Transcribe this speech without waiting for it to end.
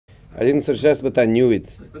I didn't suggest, but I knew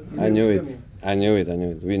it. I knew it. I knew it. I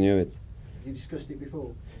knew it. We knew it. You discussed it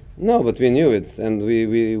before? No, but we knew it, and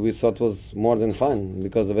we thought it was more than fun,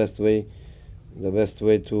 because the best way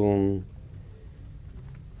to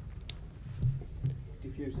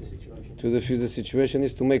Diffuse the situation. to diffuse the situation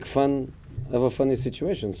is to make fun of a funny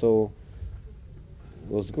situation. So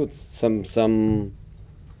it was good. Some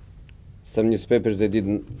newspapers, they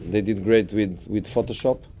did great with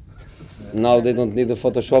Photoshop. Now they don't need the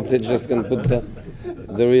Photoshop; they just can put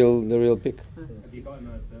the real pic. Have you got him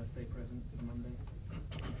a birthday present for Monday?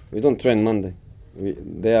 We don't train Monday.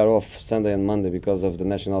 They are off Sunday and Monday because of the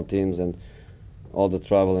national teams and all the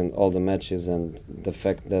travel and all the matches, and the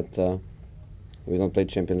fact that we don't play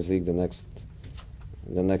Champions League the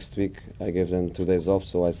next week. I gave them 2 days off,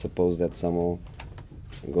 so I suppose that Samuel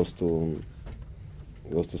goes to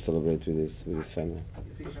celebrate with his family.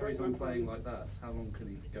 If he carries on playing like that, how long can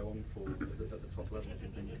he go on for at the top level? Do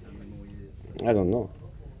you think? How many more years? I don't know.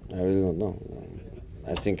 I really don't know.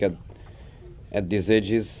 I think at these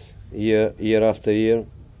ages, year after year,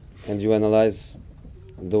 and you analyze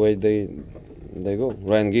the way they go.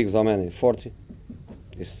 Ryan Giggs, how many? 40.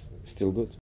 Is still good.